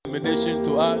illumination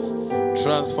to us,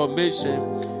 transformation,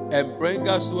 and bring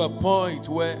us to a point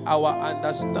where our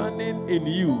understanding in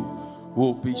you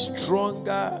will be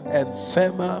stronger and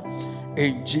firmer.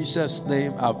 In Jesus'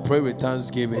 name, I pray with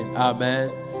thanksgiving.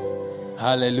 Amen.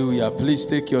 Hallelujah. Please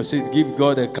take your seat. Give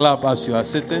God a clap as you are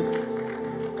sitting.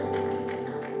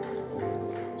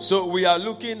 So we are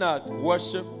looking at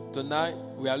worship tonight.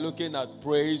 We are looking at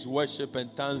praise, worship,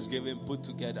 and thanksgiving put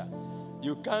together.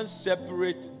 You can't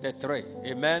separate the three.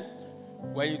 Amen.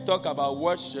 When you talk about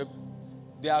worship,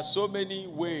 there are so many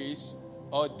ways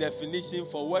or definition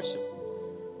for worship.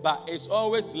 But it's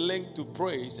always linked to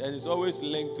praise and it's always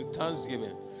linked to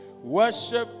thanksgiving.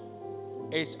 Worship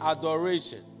is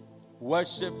adoration.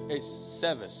 Worship is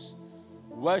service.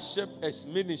 Worship is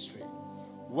ministry.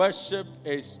 Worship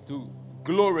is to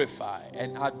glorify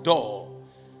and adore.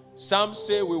 Some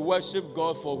say we worship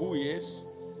God for who He is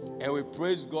and we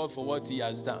praise God for what He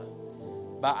has done.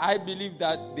 But I believe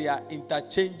that they are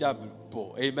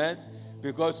interchangeable. Amen.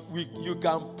 Because you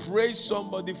can praise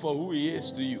somebody for who He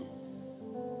is to you.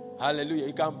 Hallelujah.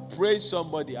 You can praise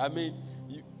somebody. I mean,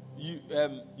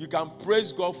 you can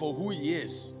praise God for who He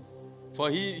is. For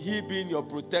He being your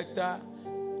protector,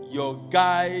 your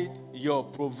guide, your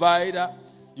provider.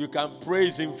 You can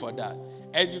praise Him for that.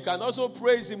 And you can also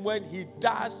praise Him when He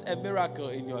does a miracle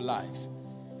in your life.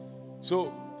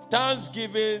 So,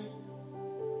 thanksgiving,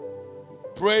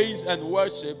 praise, and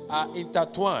worship are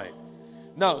intertwined.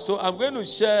 Now, so I'm going to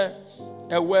share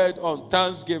a word on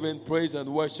thanksgiving, praise, and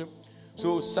worship.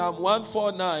 So Psalm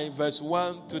 149 verse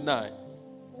 1 to 9.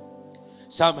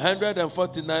 Psalm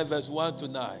 149 verse 1 to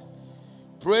 9.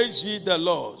 Praise ye the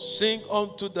Lord. Sing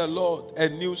unto the Lord a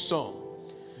new song,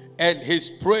 and His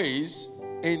praise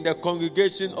in the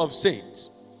congregation of saints.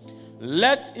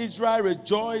 Let Israel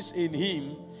rejoice in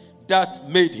Him that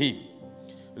made him.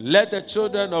 Let the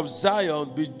children of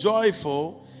Zion be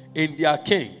joyful in their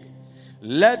King.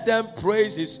 Let them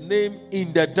praise His name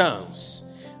in the dance.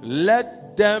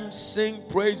 Let them sing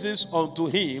praises unto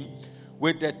Him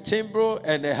with the timbrel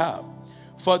and the harp.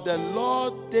 For the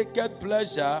Lord taketh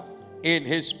pleasure in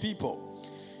His people.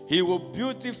 He will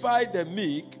beautify the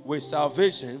meek with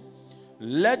salvation.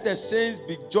 Let the saints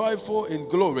be joyful in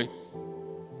glory,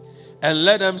 and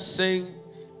let them sing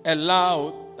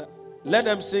aloud. Let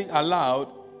them sing aloud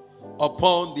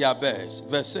upon their beds.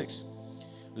 Verse 6.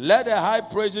 Let the high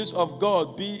praises of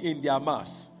God be in their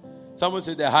mouth. Someone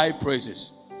say the high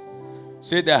praises.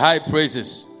 Say the high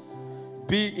praises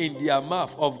be in their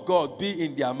mouth of God, be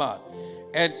in their mouth,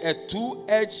 and a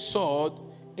two-edged sword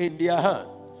in their hand,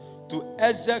 to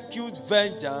execute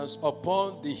vengeance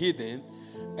upon the hidden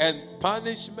and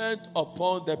punishment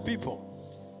upon the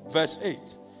people. Verse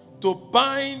 8. To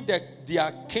bind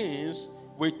their kings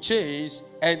with chains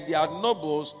and their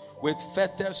nobles with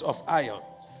fetters of iron.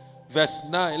 Verse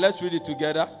 9. Let's read it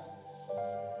together.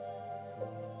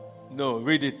 No,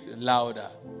 read it louder.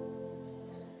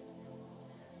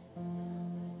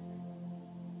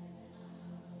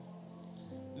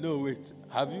 No, wait.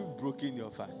 Have you broken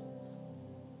your fast?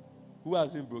 Who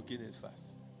hasn't broken his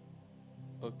fast?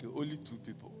 Okay, only 2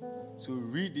 people. So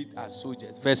read it as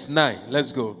soldiers. Verse 9.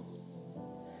 Let's go.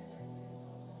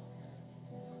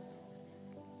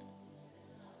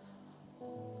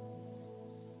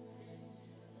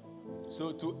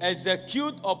 So to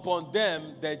execute upon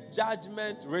them the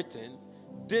judgment written,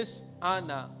 this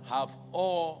honor have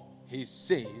all His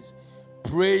saints.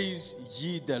 Praise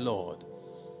ye the Lord.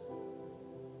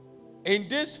 In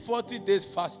this 40 days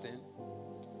fasting,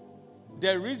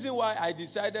 the reason why I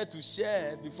decided to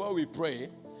share before we pray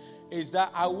is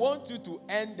that I want you to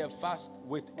end the fast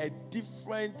with a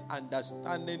different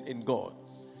understanding in God.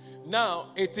 Now,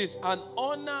 it is an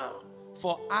honor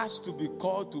for us to be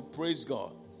called to praise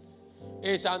God.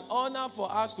 It's an honor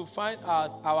for us to find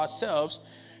ourselves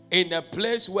in a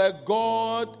place where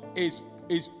God is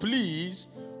pleased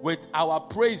with our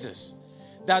praises.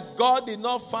 That God did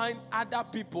not find other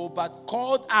people but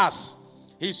called us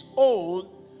His own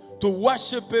to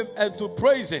worship Him and to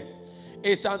praise Him.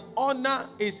 It's an honor,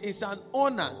 it's an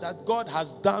honor that God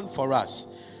has done for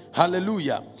us.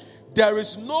 Hallelujah. There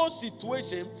is no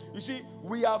situation, you see,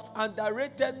 we have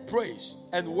underrated praise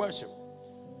and worship.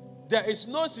 There is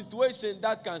no situation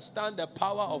that can stand the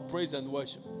power of praise and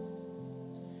worship.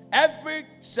 Every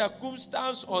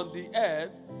circumstance on the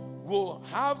earth will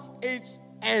have its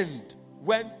end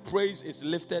when praise is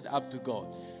lifted up to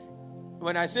God.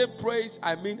 When I say praise,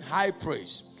 I mean high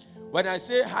praise. When I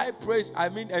say high praise, I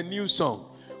mean a new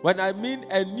song. When I mean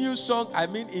a new song, I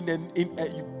mean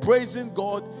praising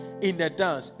God in a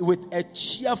dance with a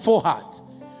cheerful heart.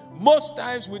 Most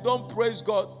times we don't praise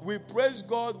God. We praise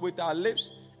God with our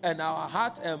lips and our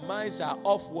hearts and minds are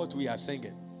off what we are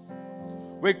singing.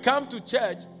 We come to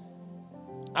church.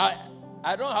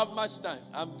 I don't have much time.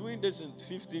 I'm doing this in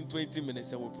 15, 20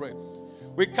 minutes and we'll pray.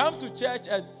 We come to church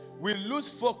and we lose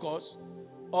focus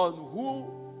on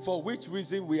who, for which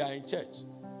reason we are in church.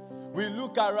 We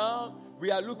look around, we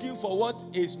are looking for what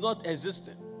is not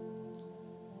existing.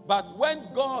 But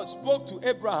when God spoke to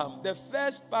Abraham, the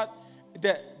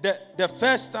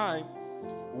first time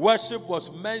worship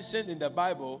was mentioned in the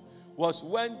Bible was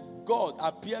when God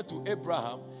appeared to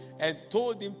Abraham and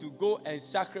told him to go and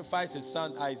sacrifice his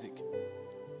son Isaac.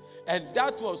 And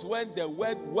that was when the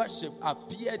word worship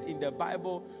appeared in the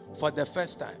Bible for the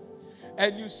first time.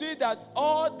 And you see that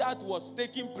all that was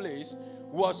taking place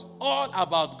was all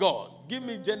about God. Give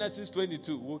me Genesis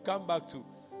 22. We'll come back to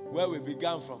where we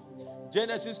began from.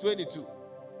 Genesis 22.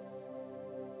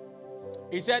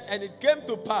 He said, and it came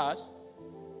to pass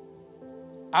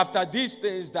after these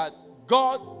things that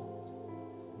God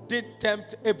did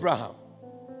tempt Abraham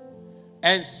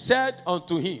and said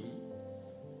unto him,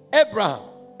 Abraham,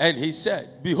 and he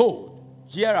said, behold,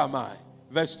 here am I.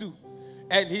 Verse 2.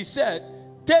 And he said,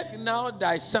 take now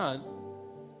thy son,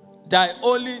 thy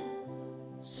only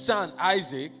son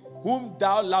Isaac, whom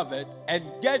thou lovest, and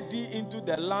get thee into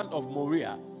the land of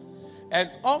Moriah, and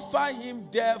offer him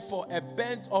there for a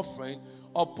burnt offering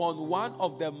upon one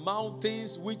of the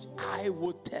mountains which I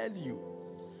will tell you.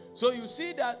 So you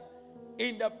see that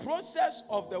in the process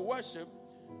of the worship,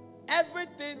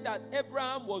 everything that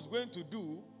Abraham was going to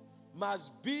do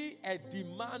must be a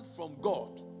demand from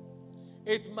God.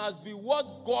 It must be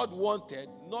what God wanted,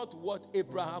 not what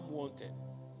Abraham wanted.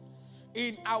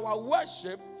 In our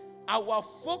worship, our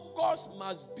focus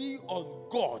must be on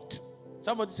God.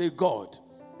 Somebody say God.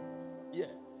 Yeah.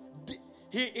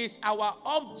 He is our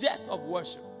object of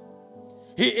worship.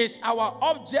 He is our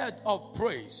object of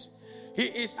praise. He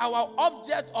is our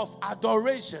object of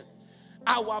adoration.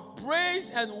 Our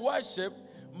praise and worship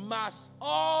must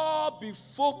all be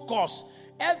focused.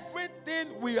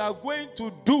 Everything we are going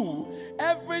to do,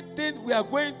 everything we are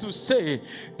going to say,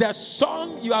 the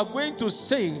song you are going to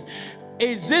sing,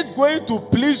 is it going to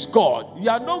please God? You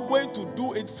are not going to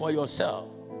do it for yourself.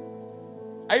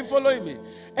 Are you following me?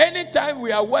 Anytime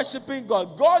we are worshiping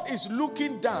God, God is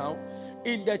looking down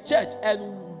in the church and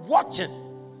watching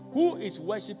who is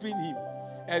worshiping him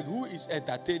and who is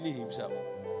entertaining himself.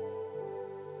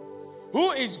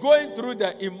 Who is going through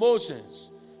the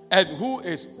emotions and who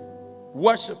is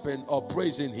worshiping or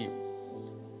praising him.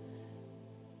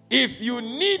 If you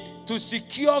need to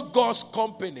secure God's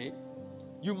company,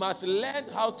 you must learn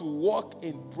how to walk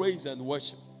in praise and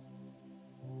worship.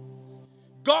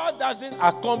 God doesn't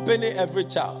accompany every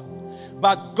child,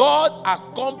 but God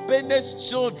accompanies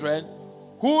children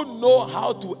who know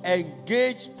how to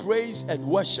engage praise and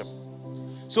worship.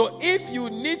 So if you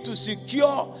need to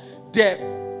secure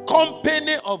the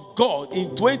company of God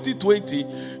in 2020,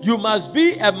 you must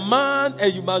be a man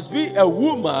and you must be a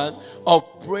woman of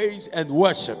praise and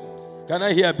worship. Can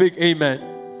I hear a big amen?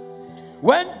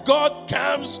 When God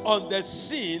comes on the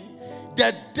scene,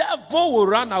 the devil will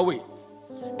run away.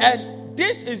 And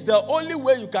this is the only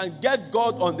way you can get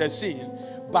God on the scene,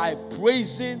 by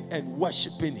praising and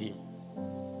worshiping him.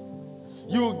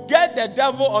 You get the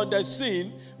devil on the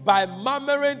scene by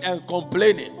murmuring and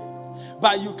complaining.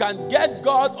 But you can get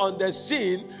God on the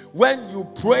scene when you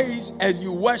praise and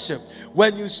you worship.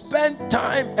 When you spend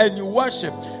time and you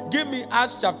worship. Give me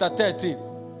Acts chapter 13.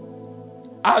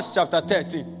 Acts chapter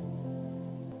 13.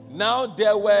 Now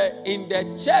there were in the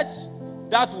church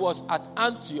that was at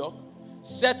Antioch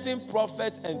certain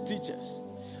prophets and teachers,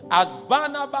 as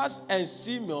Barnabas and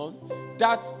Simeon,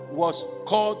 that was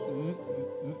called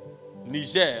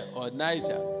Niger,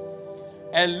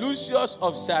 and Lucius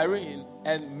of Cyrene,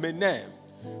 and Menem,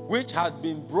 which had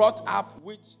been brought up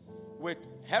with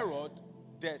Herod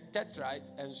the Tetrarch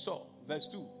and Saul. Verse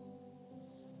 2.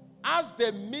 As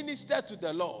they ministered to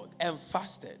the Lord and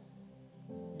fasted.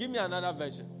 Give me another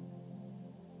version.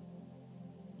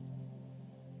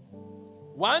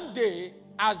 One day,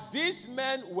 as these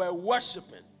men were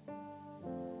worshiping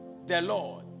the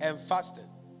Lord and fasting.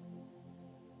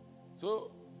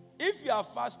 So, if you are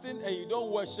fasting and you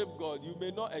don't worship God, you may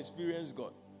not experience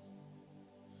God.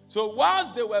 So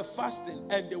whilst they were fasting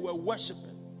and they were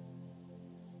worshiping,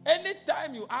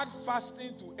 anytime you add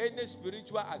fasting to any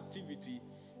spiritual activity,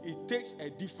 it takes a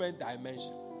different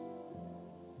dimension.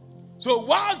 So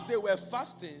whilst they were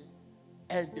fasting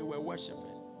and they were worshiping,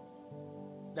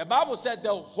 the Bible said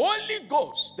the Holy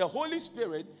Ghost, the Holy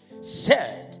Spirit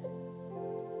said,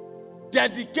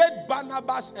 dedicate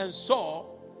Barnabas and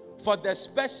Saul for the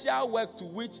special work to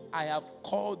which I have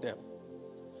called them.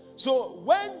 So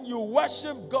when you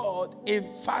worship God in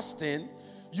fasting,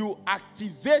 you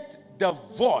activate the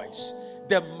voice,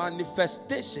 the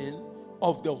manifestation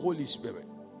of the Holy Spirit.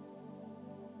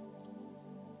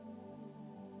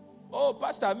 Oh,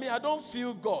 Pastor, I don't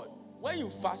feel God. When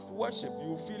you fast, worship,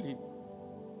 you feel Him.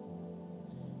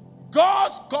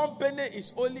 God's company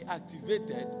is only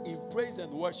activated in praise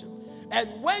and worship. And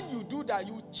when you do that,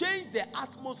 you change the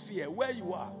atmosphere where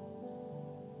you are.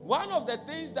 One of the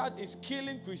things that is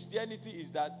killing Christianity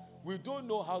is that we don't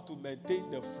know how to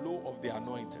maintain the flow of the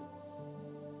anointing.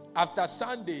 After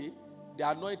Sunday, the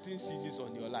anointing ceases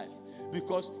on your life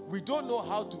because we don't know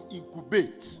how to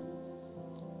incubate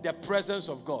the presence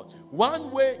of God. One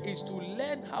way is to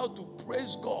learn how to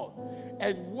praise God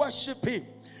and worship Him.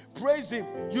 Praise Him.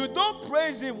 You don't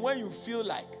praise Him when you feel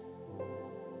like.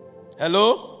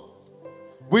 Hello?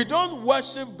 We don't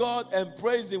worship God and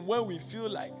praise Him when we feel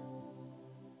like.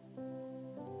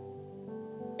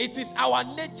 It is our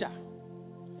nature.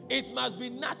 It must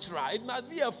be natural. It must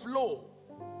be a flow.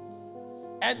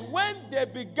 And when they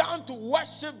began to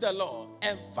worship the Lord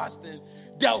and fasting,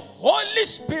 the Holy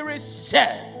Spirit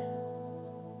said,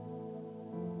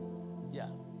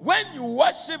 when you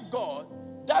worship God,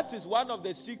 that is one of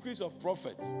the secrets of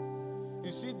prophets. You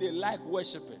see, they like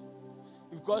worshiping.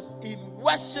 Because in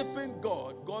worshiping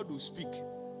God, God will speak.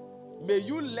 May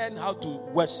you learn how to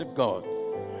worship God.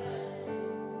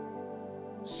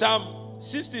 Psalm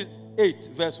 68,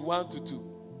 verse 1 to 2.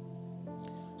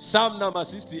 Psalm number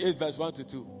 68, verse 1 to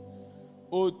 2.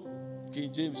 Old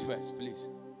King James first, please.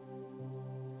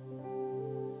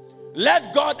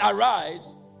 Let God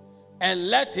arise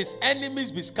and let his enemies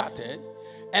be scattered,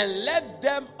 and let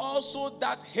them also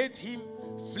that hate him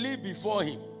flee before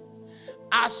him.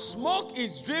 As smoke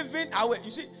is driven away. You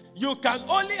see, you can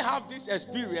only have this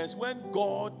experience when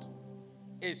God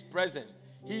is present.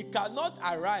 He cannot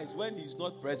arise when he's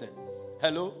not present.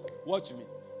 Hello? Watch me.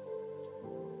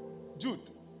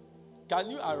 Jude, can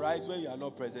you arise when you are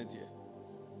not present here?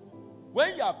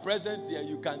 When you are present here,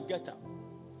 you can get up.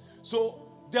 So,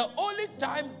 the only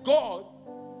time God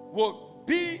will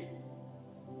be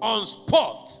on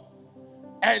spot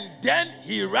and then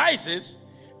he rises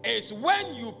is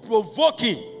when you provoke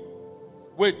him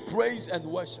with praise and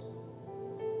worship.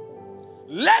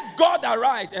 Let God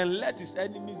arise and let his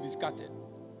enemies be scattered.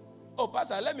 Oh,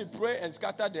 Pastor, let me pray and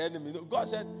scatter the enemy. No, God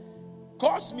said,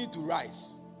 cause me to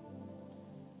rise.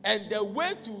 And the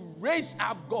way to raise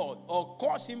up God or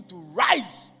cause him to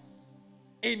rise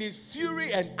in his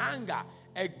fury and anger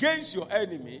against your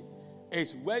enemy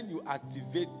is when you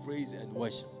activate praise and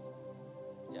worship.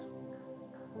 Yeah.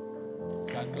 You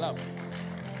can clap.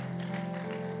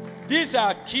 These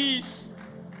are keys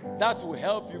that will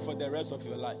help you for the rest of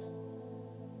your life.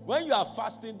 When you are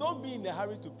fasting, don't be in a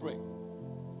hurry to pray.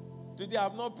 Today I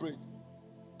have not prayed.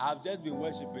 I've just been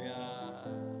worshiping.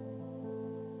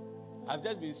 I've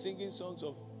just been singing songs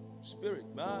of spirit.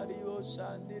 I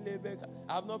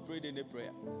have not prayed any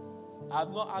prayer. I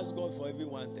have not asked God for even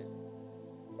one thing.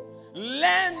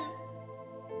 Learn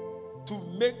to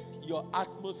make your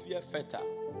atmosphere fertile.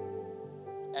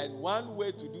 And one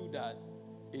way to do that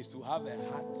is to have a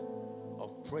heart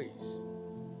of praise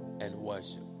and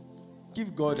worship.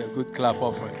 Give God a good clap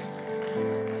offering.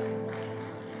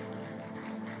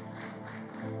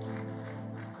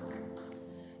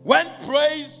 When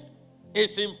praise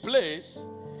is in place,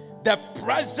 the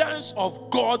presence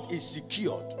of God is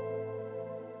secured.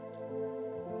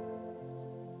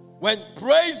 When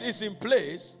praise is in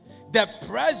place, the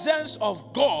presence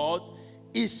of God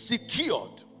is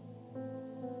secured.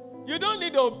 You don't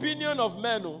need the opinion of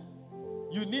men.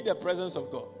 You need the presence of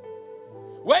God.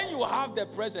 When you have the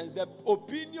presence, the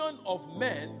opinion of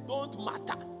men don't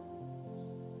matter.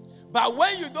 But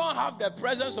when you don't have the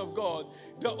presence of God,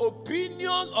 the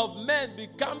opinion of men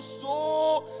becomes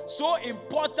so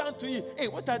important to you. Hey,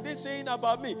 what are they saying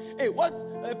about me? Hey, what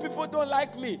people don't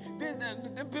like me.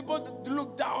 People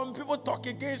look down. People talk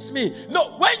against me.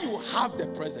 No, when you have the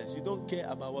presence, you don't care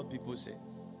about what people say.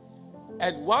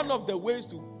 And one of the ways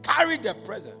to carry the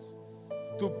presence,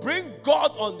 to bring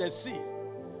God on the scene.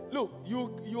 Look,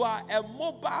 you are a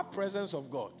mobile presence of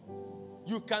God.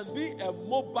 You can be a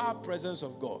mobile presence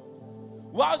of God.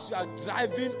 Whilst you are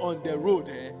driving on the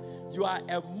road, you are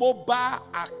a mobile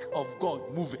ark of God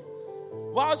moving.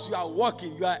 Whilst you are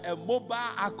walking, you are a mobile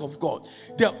ark of God.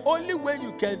 The only way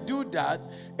you can do that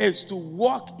is to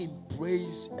walk in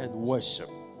praise and worship.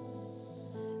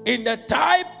 In the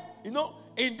type,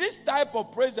 in this type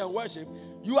of praise and worship,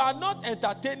 you are not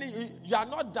entertaining, you are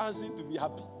not dancing to be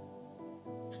happy.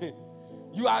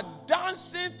 You are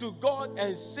dancing to God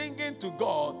and singing to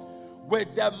God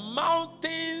with the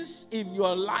mountains in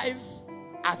your life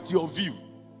at your view.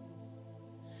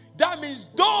 That means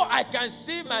though I can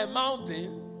see my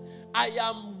mountain, I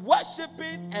am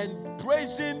worshiping and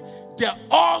praising the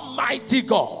Almighty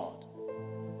God.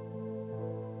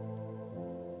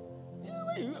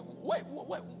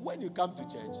 When you come to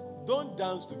church, don't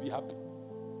dance to be happy.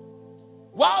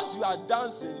 Whilst you are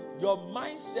dancing, your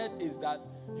mindset is that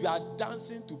you are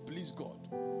dancing to please God.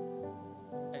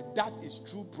 And that is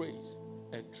true praise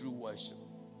and true worship.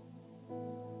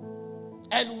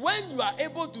 And when you are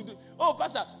able to do, oh,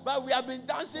 Pastor, but we have been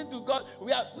dancing to God.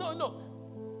 No.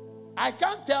 I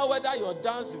can't tell whether your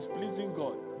dance is pleasing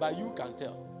God, but you can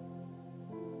tell.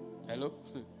 Hello?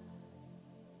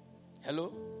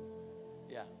 Hello?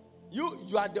 Yeah.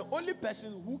 You are the only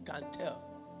person who can tell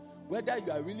whether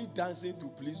you are really dancing to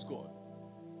please God.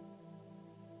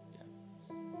 Yeah.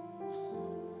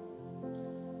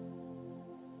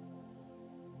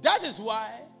 That is why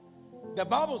the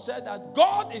Bible said that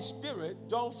God is spirit,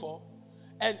 John 4,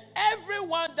 and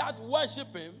everyone that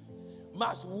worship him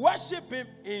must worship him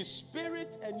in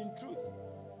spirit and in truth.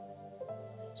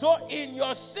 So in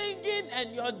your singing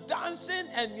and your dancing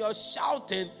and your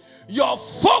shouting, your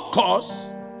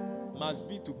focus must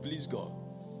be to please God.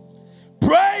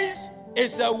 Praise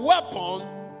is a weapon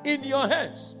in your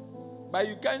hands, but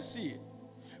you can't see it.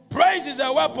 Praise is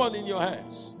a weapon in your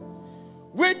hands,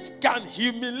 which can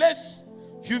humiliate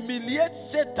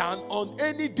Satan on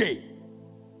any day.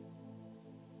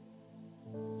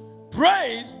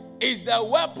 Praise is the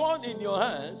weapon in your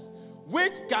hands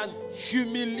which can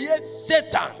humiliate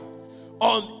Satan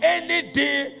on any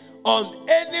day, on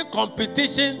any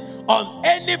competition, on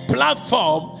any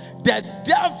platform. The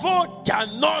devil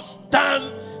cannot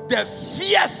stand the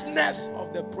fierceness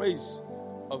of the praise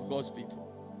of God's people.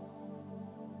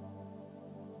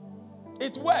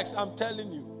 It works, I'm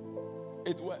telling you.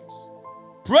 It works.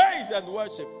 Praise and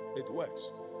worship, it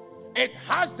works. It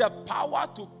has the power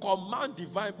to command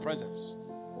divine presence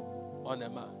on a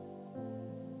man.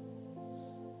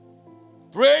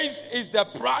 Praise is the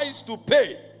price to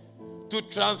pay to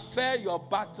transfer your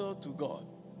battle to God.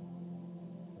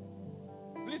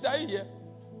 Please, are you here?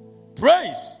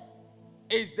 Praise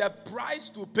is the price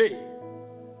to pay.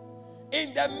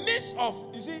 In the midst of,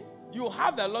 you see, you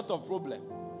have a lot of problems.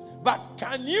 But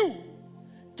can you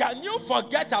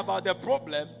forget about the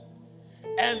problem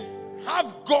and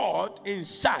have God in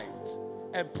sight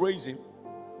and praise him?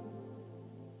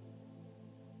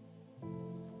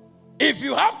 If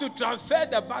you have to transfer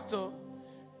the battle,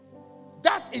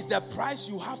 that is the price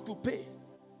you have to pay.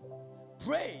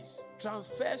 Praise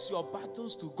transfers your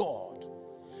battles to God.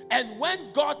 And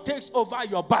when God takes over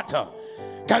your battle,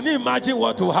 can you imagine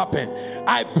what will happen?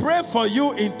 I pray for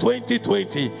you in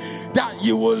 2020 that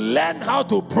you will learn how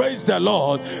to praise the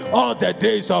Lord all the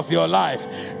days of your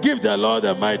life. Give the Lord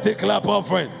a mighty clap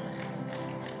offering.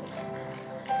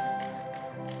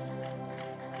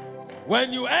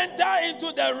 When you enter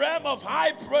into the realm of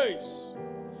high praise,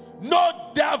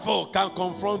 no devil can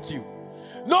confront you.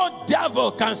 No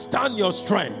devil can stand your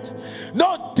strength.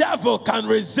 No devil can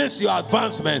resist your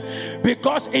advancement.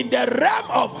 Because in the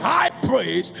realm of high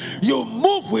praise, you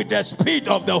move with the speed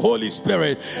of the Holy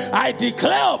Spirit. I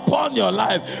declare upon your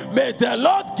life, may the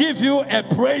Lord give you a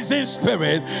praising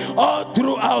spirit all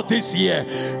throughout this year.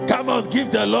 Come on,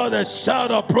 give the Lord a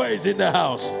shout of praise in the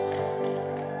house.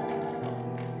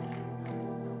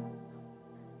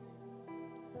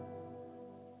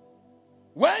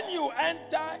 When you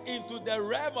enter into the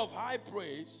realm of high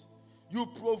praise, you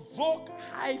provoke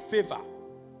high favor.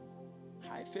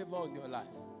 High favor on your life.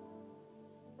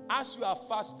 As you are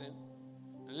fasting,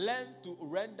 learn to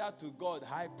render to God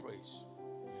high praise.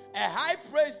 A high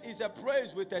praise is a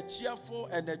praise with a cheerful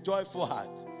and a joyful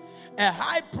heart. A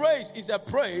high praise is a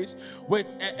praise with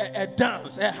a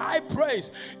dance. A high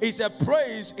praise is a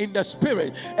praise in the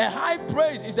spirit. A high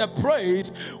praise is a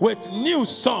praise with new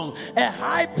song. A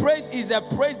high praise is a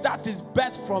praise that is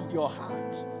birthed from your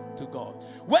heart to God.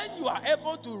 When you are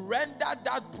able to render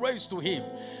that praise to him,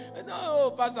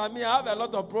 no, Pastor, I have a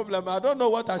lot of problems. I don't know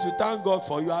what I should thank God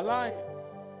for. You are lying.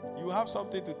 You have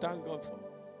something to thank God for.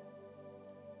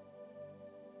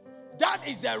 That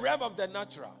is the realm of the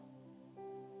natural.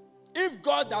 If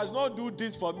God does not do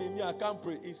this for me, I can't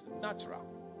pray. It's natural.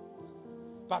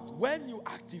 But when you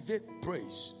activate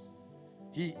praise,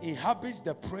 he inhabits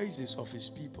the praises of his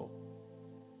people.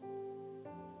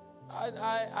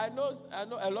 I know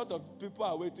a lot of people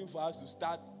are waiting for us to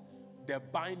start the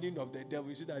binding of the devil.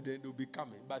 You see that they will be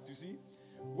coming. But you see,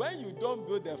 when you don't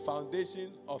build the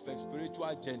foundation of a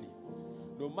spiritual journey,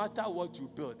 no matter what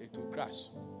you build, it will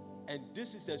crash. And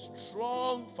this is a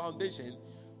strong foundation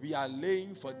we are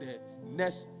laying for the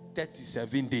next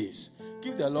 37 days.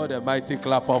 Give the Lord a mighty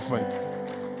clap offering.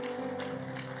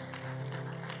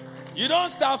 You don't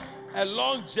start a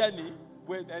long journey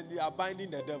and you are binding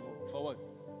the devil. For what?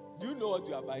 Do you know what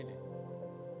you are binding?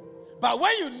 But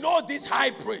when you know this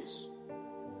high praise,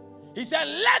 he said,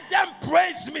 let them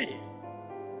praise me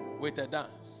with a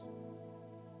dance.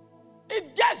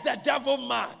 It gets the devil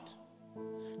mad.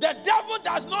 The devil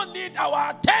does not need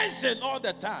our attention all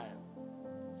the time.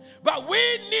 But we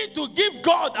need to give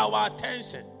God our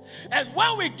attention. And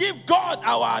when we give God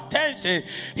our attention,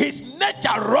 his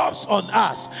nature rubs on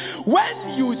us.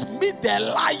 When you meet the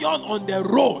lion on the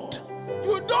road,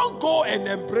 you don't go and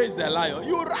embrace the lion.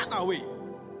 You run away.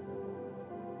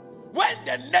 When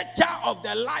the nature of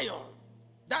the lion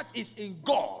that is in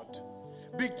God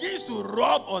begins to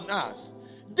rub on us,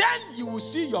 then you will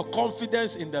see your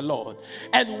confidence in the Lord.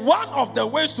 And one of the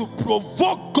ways to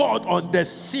provoke God on the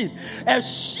scene, a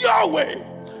sure way,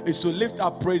 is to lift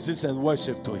up praises and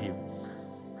worship to him.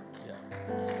 Yeah.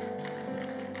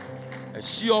 A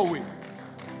sure way.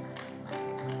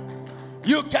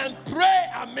 You can pray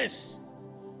amiss,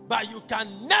 but you can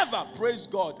never praise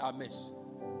God amiss.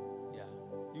 Yeah.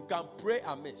 You can pray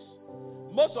amiss.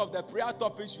 Most of the prayer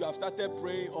topics you have started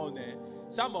praying on,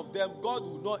 some of them, God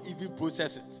will not even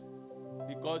process it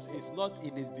because it's not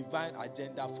in his divine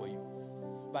agenda for you.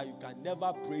 But you can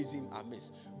never praise him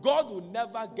amiss. God will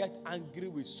never get angry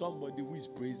with somebody who is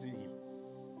praising him.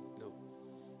 No.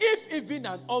 If even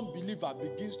an unbeliever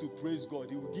begins to praise God,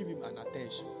 he will give him an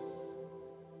attention.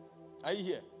 Are you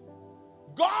here?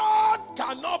 God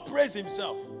cannot praise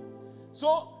himself.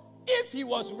 So if he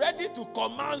was ready to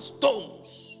command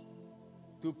stones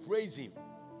to praise him,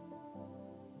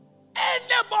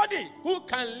 anybody who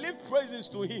can lift praises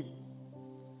to him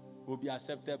will be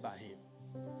accepted by him.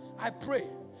 I pray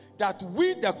that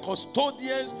we, the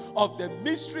custodians of the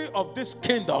mystery of this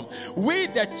kingdom, we,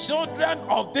 the children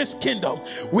of this kingdom,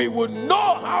 we will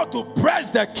know how to press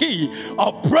the key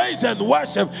of praise and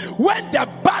worship. When the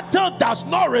battle does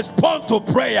not respond to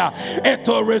prayer, it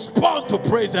will respond to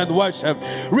praise and worship.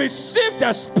 Receive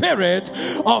the spirit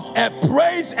of a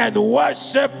praise and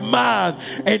worship man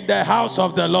in the house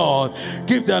of the Lord.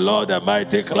 Give the Lord a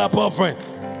mighty clap offering.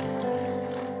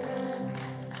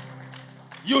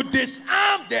 You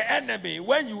disarm the enemy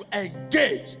when you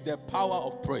engage the power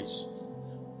of praise.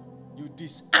 You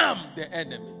disarm the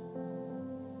enemy.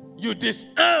 You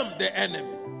disarm the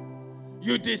enemy.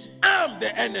 You disarm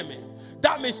the enemy.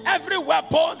 That means every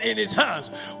weapon in his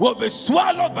hands will be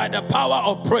swallowed by the power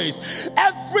of praise.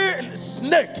 Every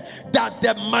snake that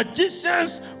the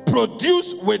magicians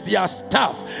produce with their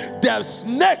staff, the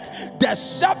snake, the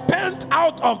serpent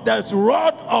out of the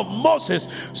rod of Moses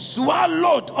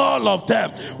swallowed all of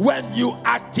them. When you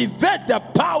activate the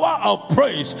power of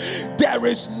praise, there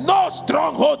is no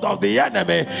stronghold of the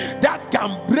enemy that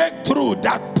can break through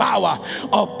that power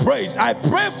of praise. I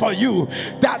pray for you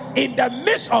that in the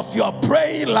midst of your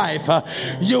praying life,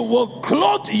 you will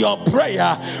clothe your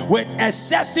prayer with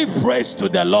excessive praise to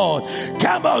the Lord.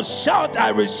 Come on, shout,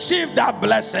 I receive that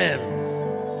blessing.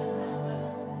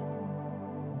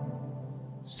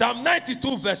 Psalm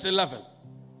 92 verse 11.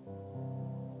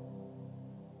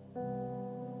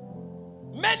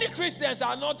 Many Christians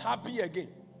are not happy again.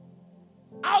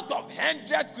 Out of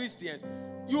 100 Christians,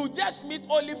 you just meet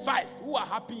only 5 who are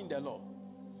happy in the Lord.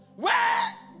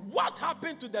 What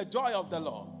happened to the joy of the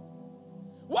Lord?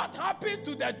 What happened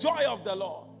to the joy of the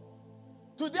Lord?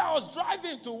 Today I was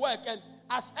driving to work, and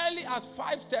as early as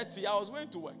 5:30 I was going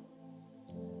to work.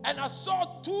 And I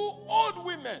saw 2 old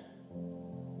women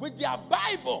with their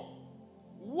Bible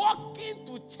walking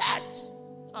to church,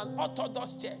 an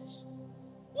Orthodox church.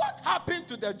 What happened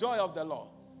to the joy of the Lord?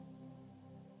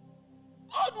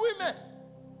 Old women.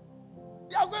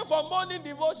 They are going for morning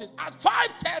devotion at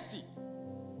 5:30.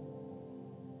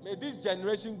 May this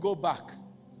generation go back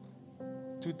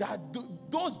to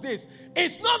those days.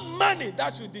 It's not money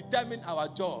that should determine our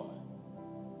joy.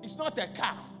 It's not a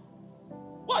car.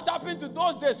 What happened to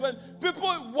those days when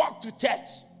people walk to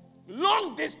church?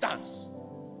 Long distance.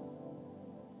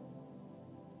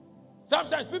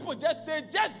 Sometimes people just stay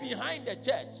just behind the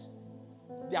church.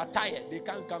 They are tired. They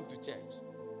can't come to church.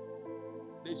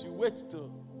 They should wait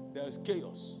till there's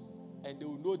chaos and they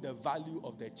will know the value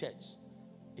of the church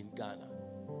in Ghana.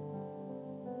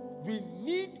 We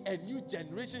need a new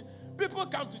generation. People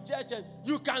come to church and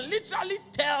you can literally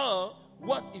tell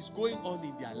what is going on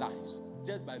in their lives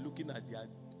just by looking at their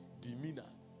demeanor.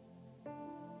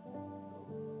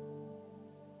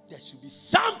 There should be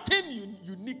something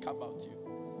unique about you.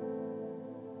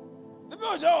 The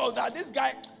people say, oh, that this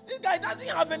guy doesn't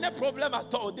have any problem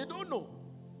at all. They don't know.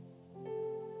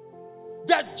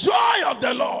 The joy of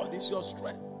the Lord is your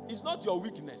strength. it's not your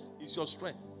weakness, it's your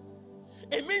strength.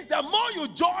 It means the more you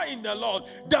joy in the Lord,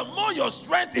 the more your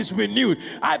strength is renewed.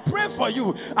 I pray for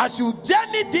you as you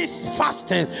journey this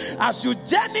fasting, as you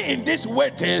journey in this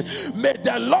waiting, may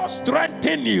the Lord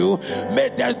strengthen you. May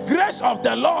the grace of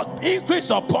the Lord increase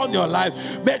upon your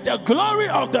life. May the glory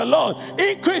of the Lord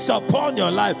increase upon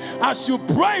your life. As you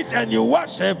praise and you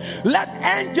worship, let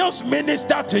angels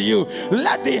minister to you.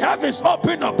 Let the heavens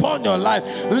open upon your life.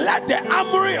 Let the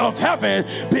armory of heaven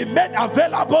be made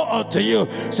available unto you.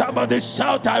 Somebody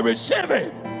shout, I receive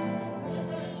it.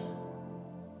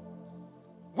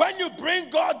 When you bring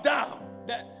God down,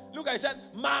 look, I said,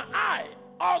 my eye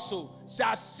also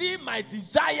shall see my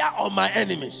desire on my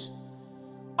enemies.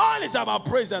 All is about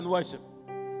praise and worship.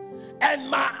 And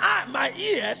my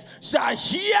ears shall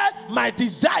hear my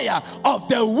desire of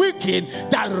the wicked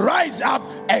that rise up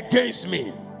against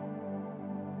me.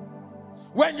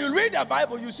 When you read the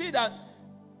Bible, you see that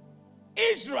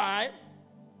Israel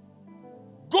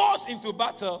goes into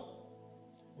battle,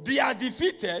 they are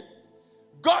defeated,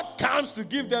 God comes to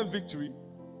give them victory.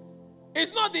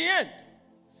 It's not the end.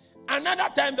 Another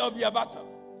time there will be a battle.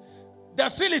 The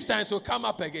Philistines will come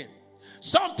up again.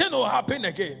 Something will happen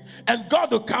again, and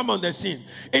God will come on the scene.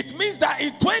 It means that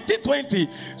in 2020,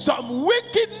 some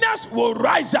wickedness will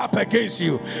rise up against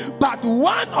you. But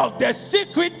one of the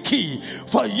secret key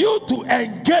for you to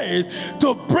engage,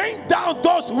 to bring down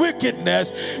those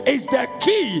wickedness, is the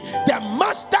key, the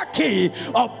master key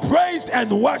of praise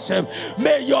and worship.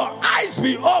 May your eyes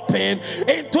be open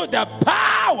into the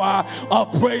power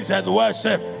of praise and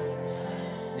worship.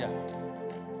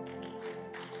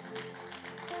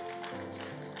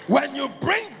 When you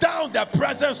bring down the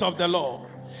presence of the Lord,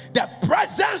 the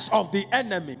presence of the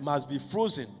enemy must be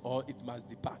frozen or it must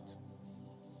depart.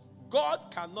 God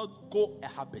cannot go a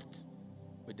habit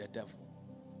with the devil.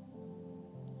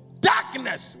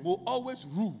 Darkness will always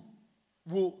rule.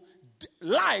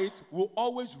 Light will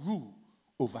always rule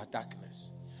over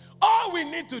darkness. All we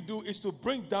need to do is to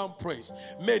bring down praise.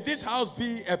 May this house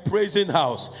be a praising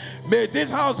house. May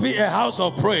this house be a house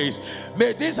of praise.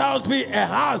 May this house be a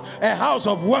house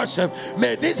of worship.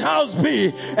 May this house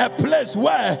be a place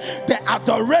where the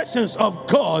adorations of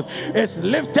God is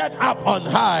lifted up on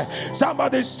high.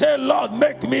 Somebody say, Lord,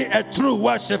 make me a true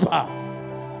worshiper.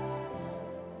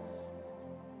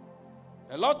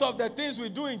 A lot of the things we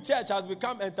do in church has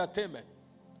become entertainment.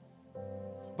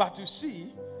 But you see,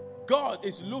 God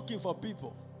is looking for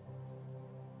people.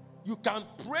 You can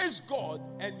praise God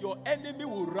and your enemy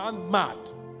will run mad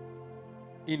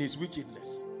in his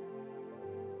wickedness.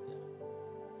 Yeah.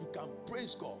 You can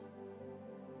praise God.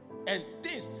 And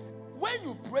this, when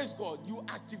you praise God, you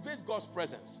activate God's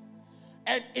presence.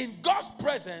 And in God's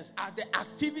presence are the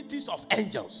activities of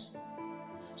angels.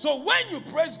 So when you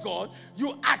praise God,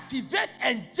 you activate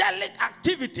angelic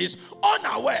activities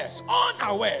unawares.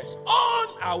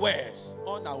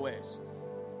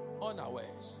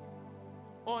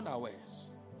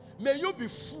 May you be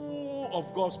full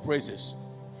of God's praises.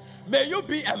 May you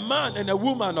be a man and a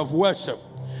woman of worship.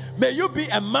 May you be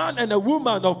a man and a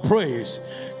woman of praise.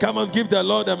 Come on, give the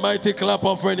Lord a mighty clap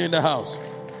offering in the house.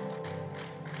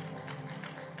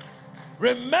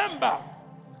 Remember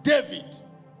David.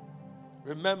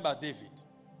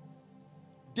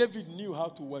 David knew how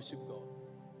to worship God.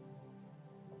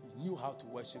 He knew how to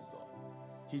worship God.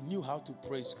 He knew how to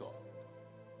praise God.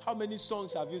 How many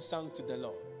songs have you sung to the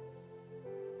Lord?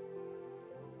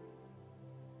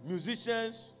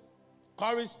 Musicians,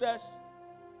 choristers,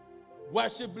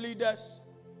 worship leaders.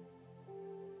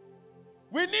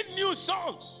 We need new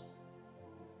songs.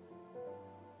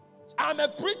 I'm a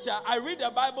preacher. I read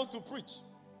the Bible to preach.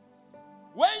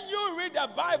 When you read the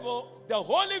Bible, the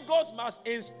Holy Ghost must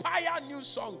inspire new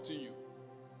song to you.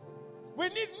 We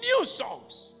need new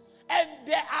songs. And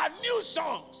there are new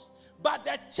songs. But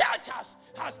the church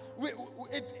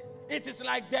it is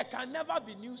like there can never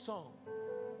be new song.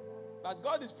 But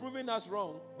God is proving us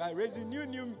wrong by raising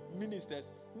new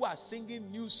ministers who are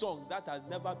singing new songs that has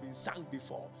never been sung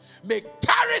before. May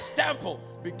Charis Temple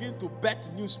begin to bet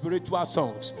new spiritual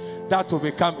songs that will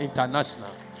become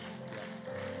international.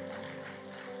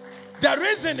 The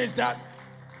reason is that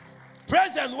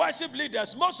praise and worship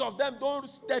leaders, most of them don't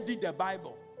study the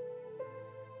Bible.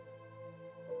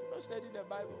 They don't study the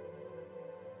Bible.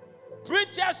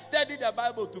 Preachers study the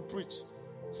Bible to preach.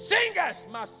 Singers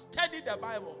must study the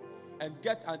Bible and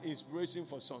get an inspiration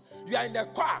for song. You are in the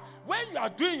choir. When you are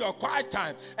doing your quiet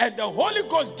time and the Holy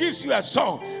Ghost gives you a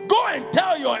song, go and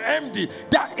tell your MD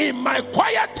that in my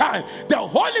quiet time, the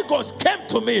Holy Ghost came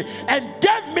to me and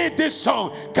gave me this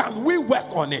song. Can we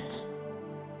work on it?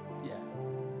 Yeah.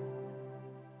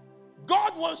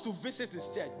 God wants to visit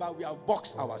his church, but we have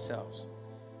boxed ourselves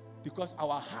because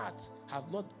our hearts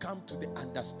have not come to the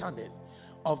understanding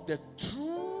of the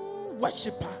true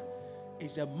worshiper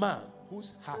is a man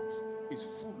whose heart is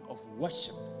full of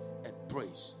worship and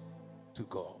praise to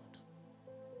God.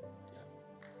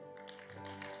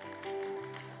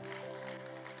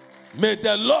 May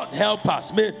the Lord help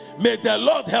us. May the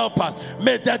Lord help us.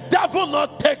 May the devil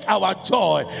not take our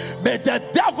joy. May the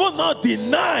devil not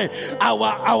deny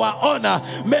our honor.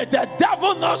 May the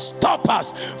devil not stop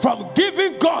us from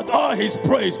giving God all his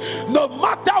praise. No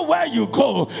matter where you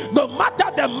go, no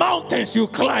matter the mountains you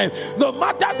climb, no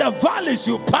matter the valleys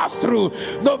you pass through,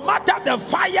 no matter the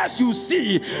fires you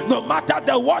see, no matter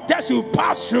the waters you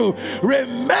pass through,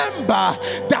 remember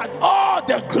that all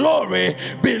the glory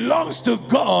belongs to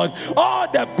God.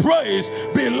 All the praise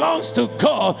belongs to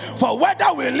God. For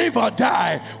whether we live or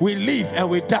die, we live and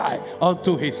we die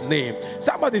unto his name.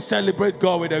 Somebody celebrate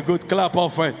God with a good clap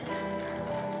offering.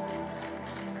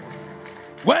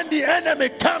 When the enemy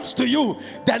comes to you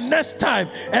the next time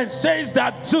and says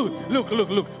that, dude,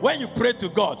 look, when you pray to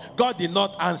God, God did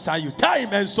not answer you. Tell him,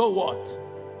 and so what?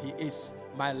 He is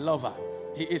my lover.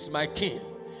 He is my king.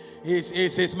 He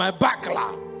is my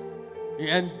buckler.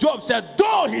 And Job said,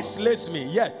 though he slays me,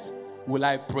 yet will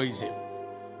I praise him.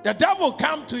 The devil will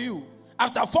come to you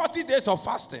after 40 days of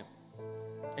fasting.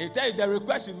 He tell you the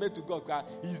request you made to God,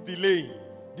 he's delaying.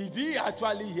 Did he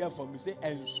actually hear from you? Say,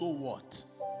 and so what?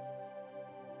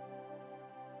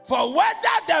 For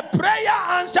whether the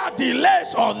prayer answer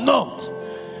delays or not,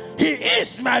 he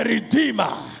is my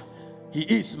redeemer. He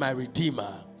is my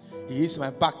redeemer. He is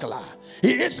my buckler.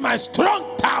 He is my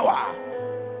strong tower.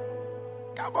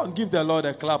 Come on, give the Lord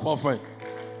a clap offering.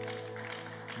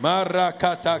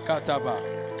 Marakata kataba.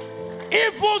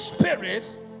 Evil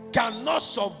spirits cannot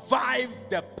survive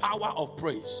the power of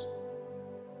praise.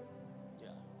 Yeah.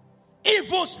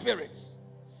 Evil spirits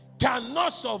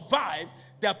cannot survive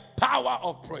the power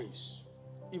of praise.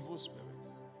 Evil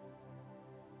spirits.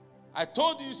 I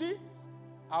told you, see,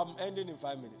 I'm ending in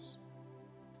 5 minutes.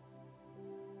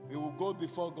 We will go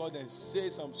before God and say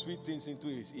some sweet things into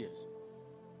his ears.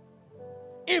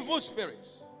 Evil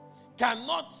spirits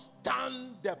cannot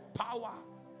stand the power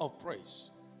of praise.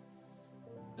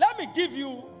 Let me give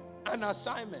you an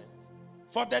assignment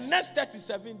for the next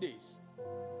 37 days.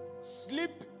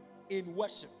 Sleep in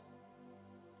worship.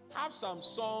 Have some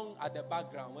song at the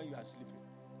background when you are sleeping.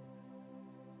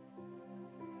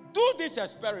 Do this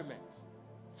experiment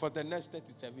for the next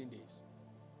 37 days.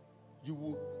 You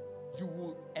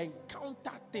will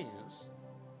encounter things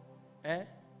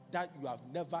that you have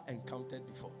never encountered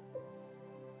before.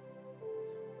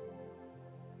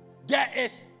 There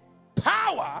is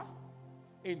power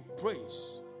in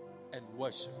praise and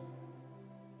worship.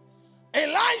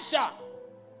 Elisha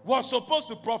was supposed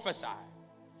to prophesy.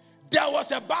 There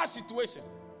was a bad situation.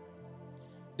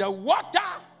 The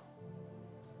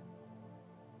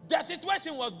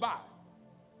situation was bad.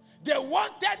 They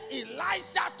wanted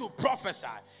Elisha to prophesy.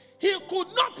 He could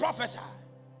not prophesy.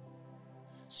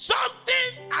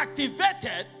 Something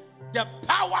activated the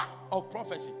power of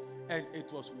prophecy, and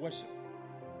it was worship.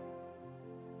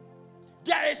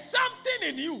 There is something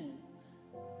in you,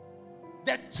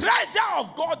 the treasure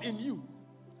of God in you,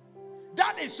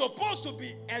 that is supposed to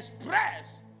be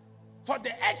expressed for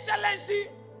the excellency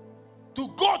to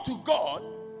go to God.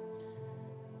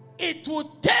 It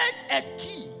will take a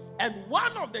key, and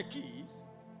one of the keys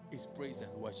is praise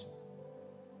and worship.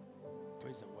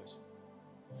 Praise and worship.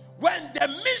 When the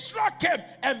minstrel came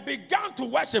and began to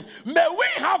worship, may we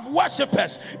have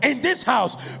worshipers in this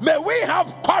house. May we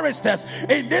have choristers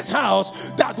in this house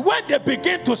that when they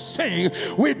begin to sing,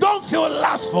 we don't feel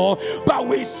lustful, but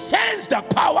we sense the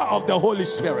power of the Holy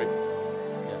Spirit.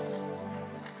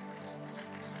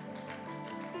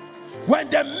 When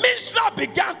the minstrel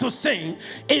began to sing,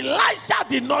 Elisha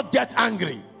did not get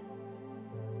angry.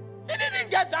 He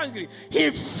didn't get angry. He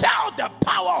felt the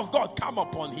power of God come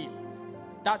upon him.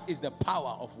 That is the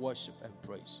power of worship and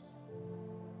praise.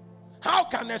 How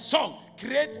can a song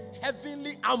create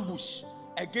heavenly ambush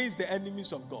against the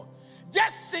enemies of God?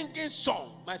 Just singing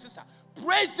song, my sister,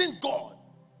 praising God.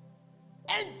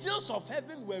 Angels of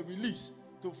heaven were released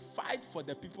to fight for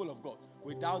the people of God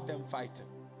without them fighting.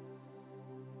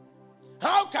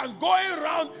 How can going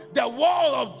around the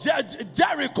wall of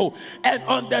Jericho and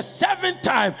on the seventh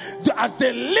time, as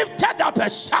they lifted up a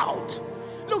shout,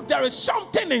 Look, there is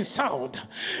something in sound.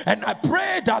 And I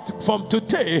pray that from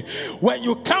today, when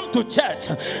you come to church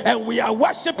and we are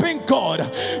worshiping God,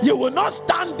 you will not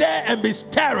stand there and be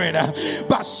staring,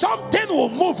 but something will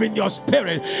move in your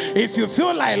spirit. If you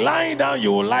feel like lying down,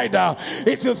 you will lie down.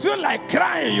 If you feel like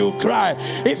crying, you will cry.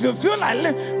 If you feel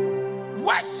like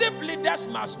worship leaders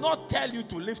must not tell you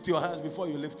to lift your hands before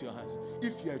you lift your hands.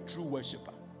 If you're a true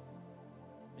worshiper.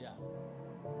 Yeah.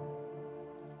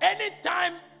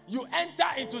 Anytime you enter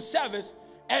into service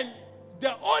and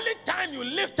the only time you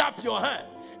lift up your hand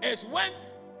is when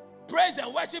praise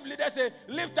and worship leaders say,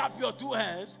 lift up your two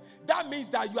hands, that means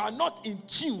that you are not in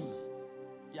tune.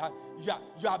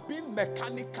 You are being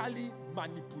mechanically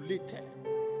manipulated.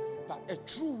 But a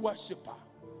true worshiper,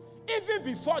 even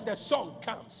before the song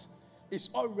comes, is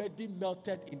already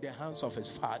melted in the hands of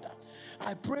his Father.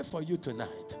 I pray for you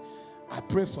tonight. I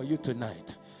pray for you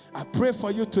tonight. I pray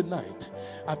for you tonight.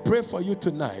 I pray for you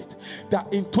tonight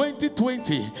that in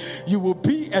 2020 you will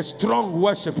be a strong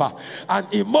worshiper, an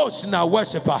emotional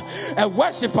worshiper, a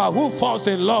worshiper who falls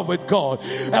in love with God,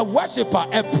 a worshiper,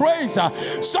 a praiser,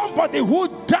 somebody who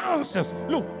dances.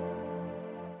 Look,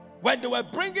 when they were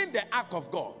bringing the ark of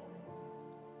God,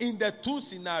 in the two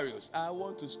scenarios, I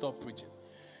want to stop preaching.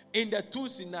 In the two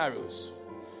scenarios,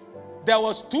 there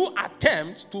was two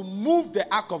attempts to move the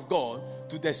ark of God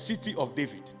to the city of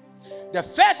David. The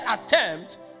first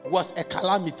attempt was a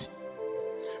calamity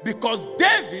because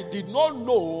David did not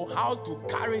know how to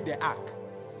carry the ark.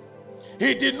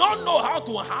 He did not know how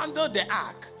to handle the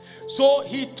ark. So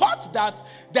he thought that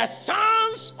the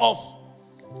sons of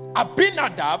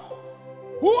Abinadab,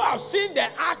 who have seen the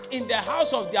ark in the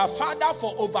house of their father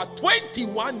for over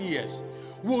 21 years,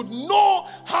 would know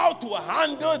how to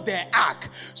handle the ark.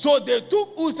 So they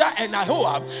took Uzzah and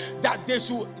Ahioab that they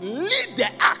should lead the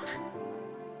ark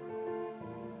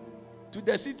to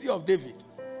the city of David.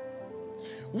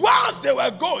 Whilst they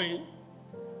were going,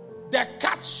 the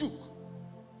cat shook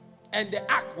and the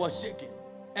ark was shaking,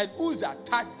 and Uzzah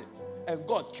touched it and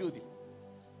God killed him.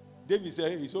 David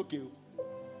said, hey, it's okay.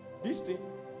 This thing,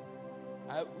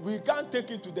 we can't take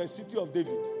it to the city of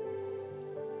David.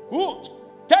 Who?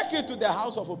 Take it to the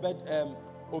house of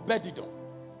Obed-Edom.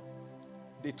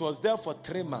 It was there for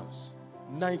 3 months,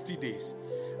 90 days.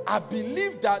 I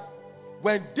believe that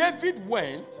when David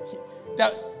went,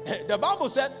 the Bible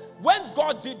said when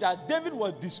God did that, David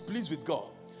was displeased with God.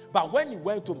 But when he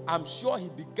went home, I'm sure he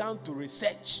began to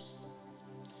research.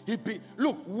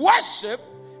 Look, worship,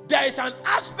 there is an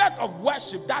aspect of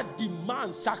worship that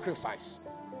demands sacrifice.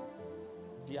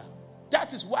 Yeah.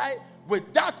 That is why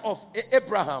with that of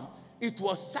Abraham, it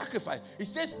was sacrifice. He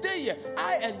says, stay here.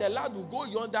 I and the lad will go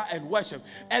yonder and worship.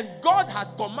 And God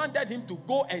had commanded him to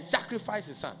go and sacrifice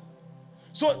his son.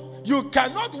 So you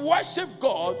cannot worship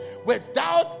God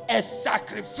without a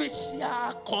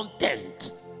sacrificial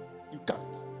content. You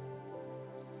can't.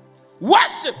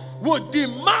 Worship will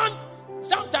demand,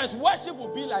 sometimes worship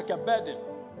will be like a burden.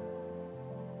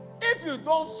 If you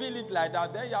don't feel it like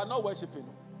that, then you are not worshiping.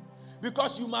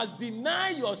 Because you must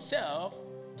deny yourself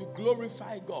to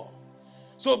glorify God.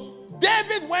 So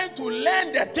David went to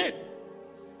learn the thing.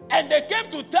 And they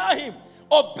came to tell him,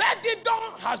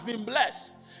 Obed-Edom has been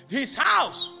blessed. His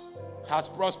house has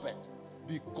prospered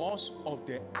because of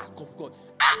the ark of God.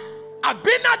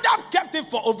 Abinadab kept it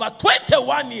for over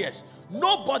 21 years.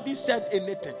 Nobody said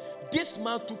anything. This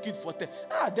man took it for 10.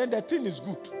 Then the thing is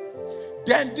good.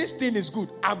 Then this thing is good.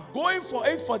 I'm going for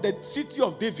it for the city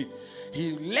of David.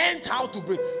 He learned how to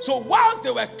bring. So whilst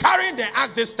they were carrying the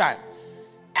ark this time,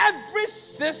 every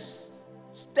 6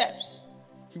 steps,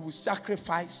 he will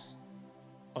sacrifice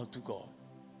unto God.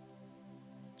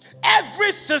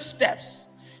 Every 6 steps,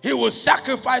 he will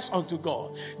sacrifice unto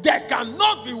God. There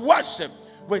cannot be worship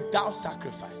without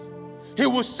sacrifice. He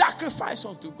will sacrifice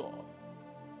unto God.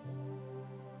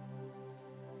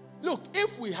 Look,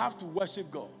 if we have to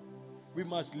worship God, we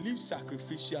must live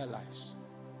sacrificial lives.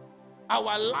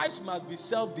 Our lives must be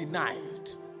self-denied.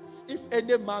 If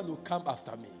any man will come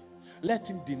after me, let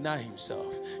him deny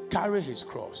himself, carry his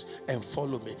cross, and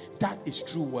follow me. That is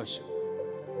true worship.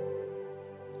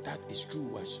 That is true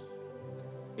worship.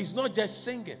 It's not just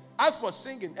singing. As for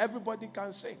singing, everybody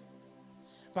can sing.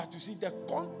 But you see, the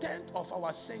content of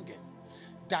our singing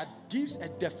that gives a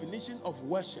definition of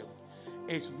worship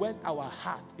is when our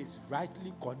heart is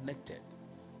rightly connected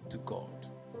to God.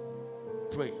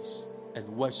 Praise and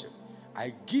worship.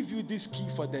 I give you this key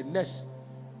for the next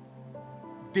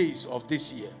days of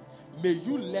this year. May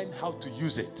you learn how to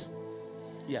use it.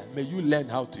 Yeah, may you learn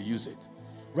how to use it.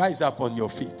 Rise up on your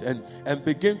feet and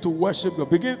begin to worship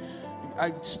God.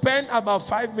 Spend about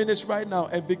 5 minutes right now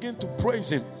and begin to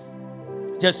praise him.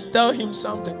 Just tell him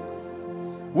something.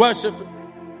 Worship him.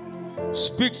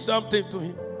 Speak something to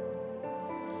him.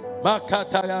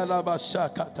 Makata ya la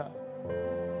bashakata.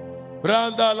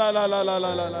 Branda la la la la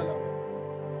la la la.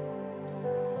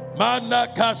 Mana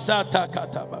kasata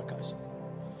kata bakasa.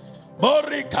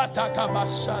 Mori kata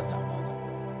kabashata.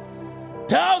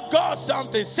 Tell God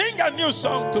something. Sing a new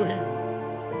song to him.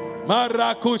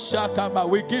 Marakushakaba.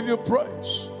 We give you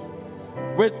praise.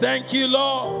 We thank you,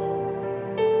 Lord.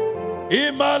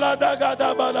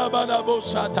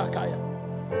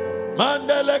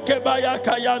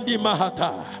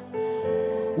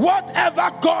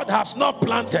 Whatever God has not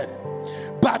planted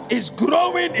but is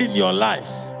growing in your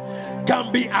life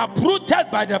can be uprooted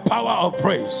by the power of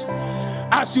praise.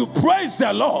 As you praise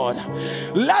the Lord,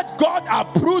 let God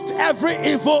uproot every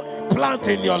evil plant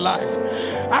in your life.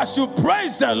 As you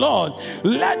praise the Lord,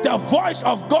 let the voice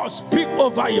of God speak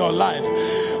over your life.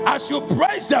 As you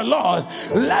praise the Lord,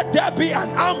 let there be an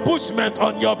ambushment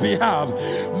on your behalf.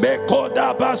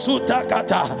 Mekoda basuta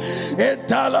kata,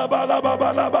 entala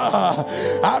balabalaba,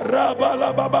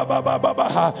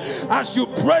 arabalababababa. As you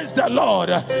praise the Lord,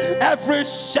 every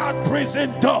shut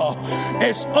prison door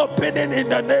is opening in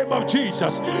the name of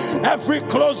Jesus. Every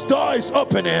closed door is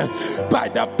opening by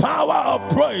the power of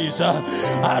praise.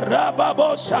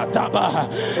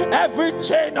 Every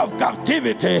chain of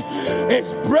captivity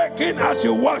is breaking as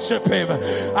you worship him,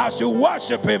 as you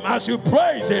worship him, as you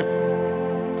praise him.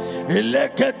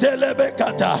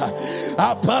 Ileketelebekata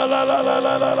apala la la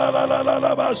la la la la la la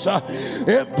la basa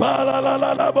impala la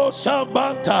la la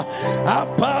bosambanta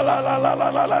apala la la la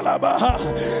la la la baha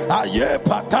aye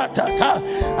patataka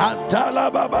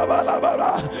antala baba baba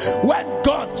baba. When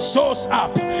God shows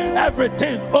up,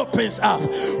 everything opens up.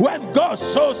 When God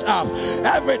shows up,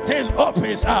 everything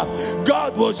opens up.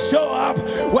 God will show up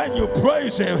when you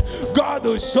praise him. God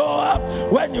will show up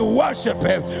when you worship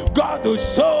him. God will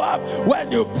show up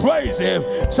when you praise him.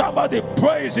 Somebody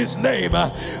praise his name.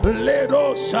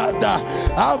 Lero Sada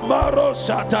Amaro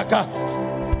Sataka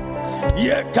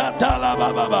Yekatala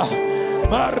Baba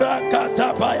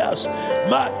Marakata Payas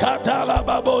Makatala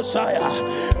Babosaya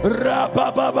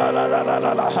Rababa la la la la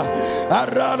la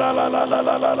Arala la la la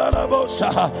la la la la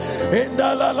Bosa in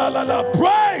the la la la la.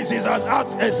 Praise is an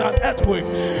earthquake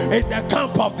in the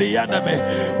camp of the enemy.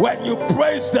 When you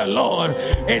praise the Lord,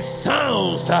 it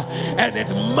sounds and it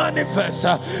manifests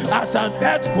as an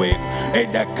earthquake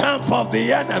in the camp of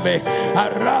the enemy.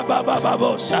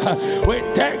 We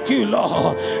thank you,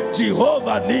 Lord.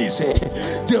 Jehovah Nisi,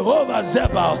 Jehovah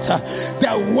Zebaoth,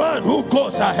 the one who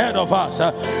goes ahead of us,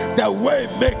 the way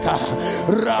maker.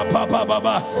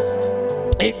 Rapababa.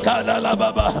 Ikala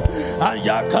baba,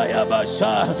 ayakaya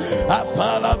basha,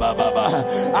 apala baba.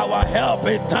 Our help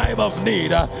in time of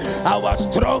need, our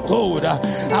stronghold,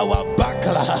 our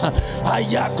buckler,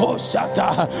 ayako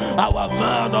shata, our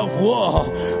man of war,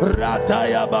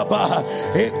 rataya baba,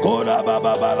 ikola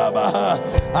baba baba,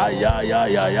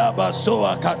 ayaya ya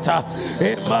basoa kata,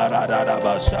 imarada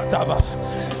bashataba,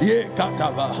 ye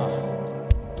kataba.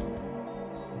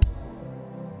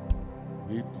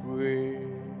 We pray.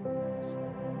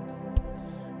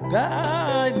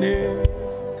 Thy name.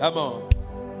 Come on.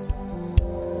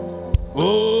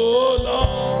 Oh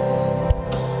Lord,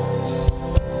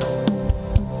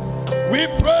 we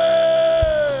praise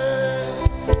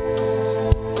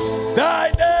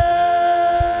thy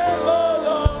name, oh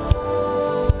Lord.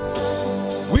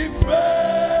 We praise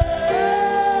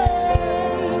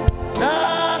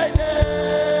thy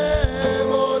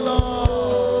name, oh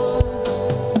Lord.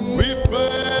 We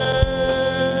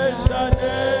praise thy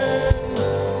name.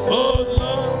 Oh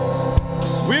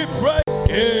Lord, we pray,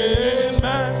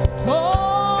 amen.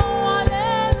 Oh,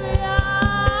 hallelujah.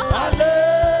 Hallelujah,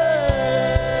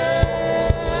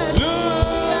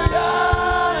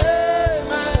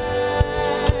 amen.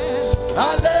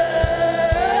 Hallelujah,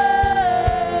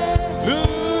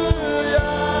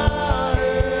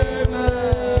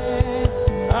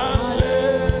 amen.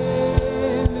 Hallelujah.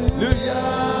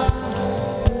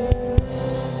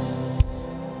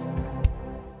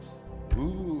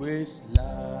 Who is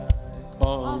like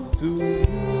unto thee,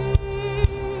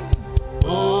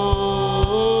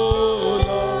 oh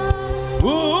Lord?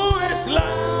 Who is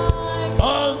like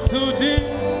unto thee,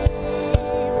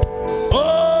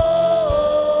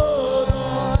 oh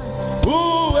Lord?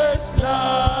 Who is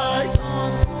like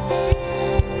Unto thee,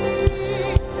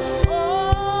 oh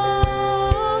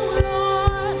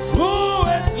Lord. who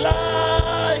is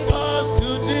like unto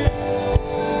thee,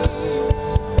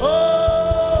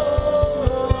 oh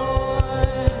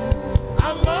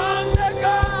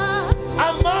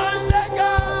among the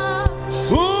gods,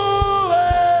 who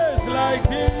is like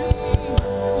thee?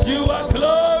 You are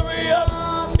glorious,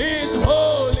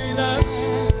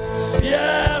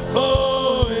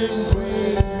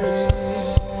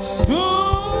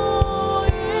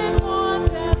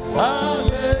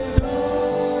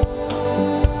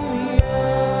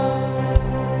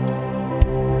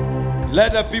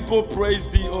 Let the people praise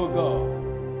thee, O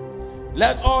God.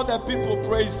 Let all the people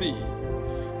praise thee.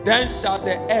 Then shall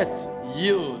the earth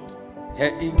yield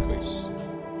her increase.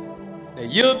 The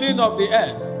yielding of the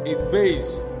earth is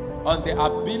based on the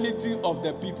ability of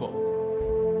the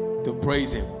people to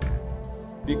praise him.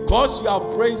 Because you have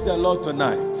praised the Lord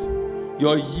tonight,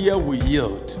 your year will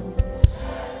yield.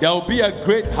 There will be a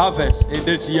great harvest in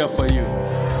this year for you.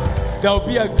 There will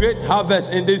be a great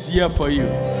harvest in this year for you.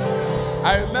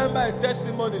 I remember a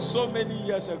testimony so many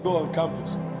years ago on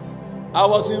campus. I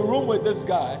was in a room with this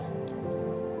guy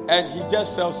and he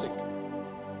just fell sick.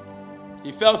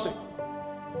 He fell sick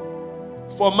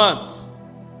for months,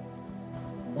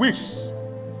 weeks,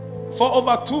 for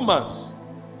over 2 months.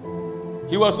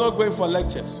 He was not going for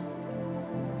lectures.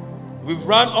 We've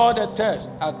run all the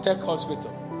tests at Tech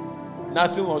Hospital.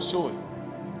 Nothing was showing.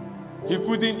 He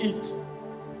couldn't eat.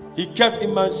 He kept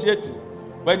emaciating.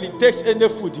 When he takes any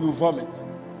food, he will vomit.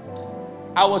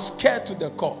 I was scared to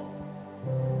the core.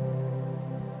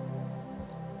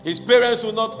 His parents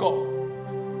would not call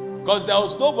because there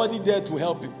was nobody there to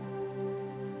help him.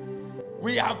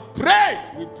 We have prayed.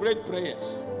 We prayed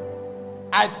prayers.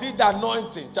 I did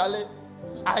anointing, Charlie.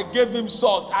 I gave him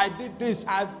salt. I did this.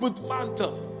 I put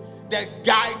mantle. The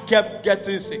guy kept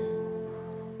getting sick.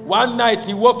 One night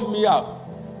he woke me up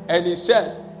and he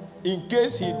said, in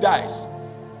case he dies,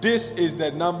 this is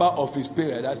the number of his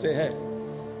parents. I said, hey,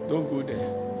 don't go there.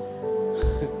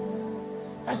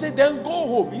 I said, then go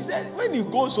home. He said, when he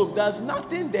goes home, there's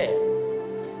nothing there.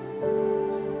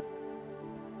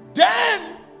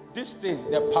 Then, this thing,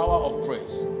 the power of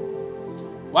praise.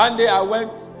 One day I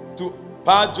went to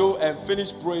Pajo and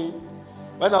finished praying.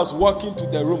 When I was walking to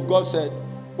the room, God said,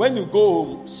 when you go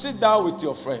home, sit down with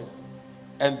your friend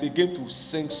and begin to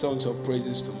sing songs of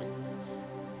praises to me.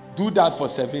 Do that for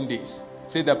 7 days.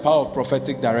 Say the power of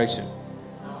prophetic direction.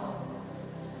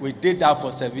 We did that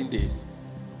for 7 days.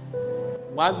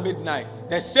 One midnight,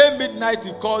 the same midnight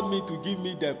he called me to give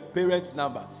me the parents'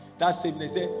 number. That same day, he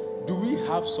said, do we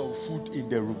have some food in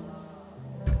the room?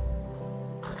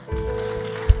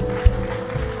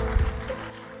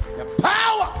 The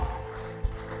power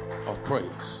of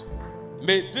praise.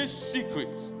 May this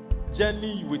secret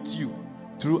journey with you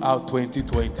throughout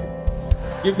 2020.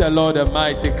 Give the Lord a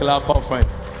mighty clap offering.